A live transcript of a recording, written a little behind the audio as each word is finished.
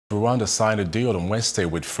Rwanda signed a deal on Wednesday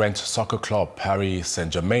with French soccer club Paris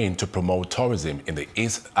St Germain to promote tourism in the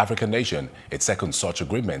East African nation, its second such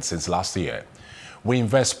agreement since last year. We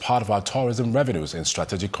invest part of our tourism revenues in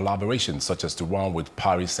strategic collaborations such as the one with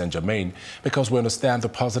Paris St Germain because we understand the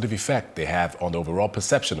positive effect they have on the overall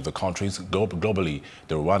perception of the countries globally,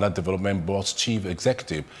 the Rwanda Development Board's chief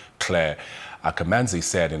executive, Clare Akamanzi,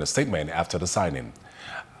 said in a statement after the signing.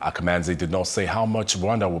 Akamanzi did not say how much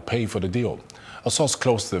Rwanda will pay for the deal. A source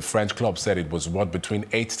close to the French club said it was worth between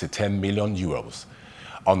 8 to 10 million euros.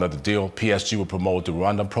 Under the deal, PSG will promote the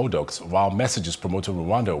Rwandan products, while messages promoting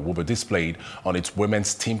Rwanda will be displayed on its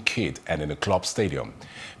women's team kit and in the club stadium.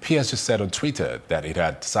 PSG said on Twitter that it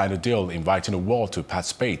had signed a deal inviting the world to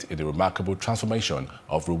participate in the remarkable transformation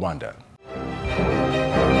of Rwanda.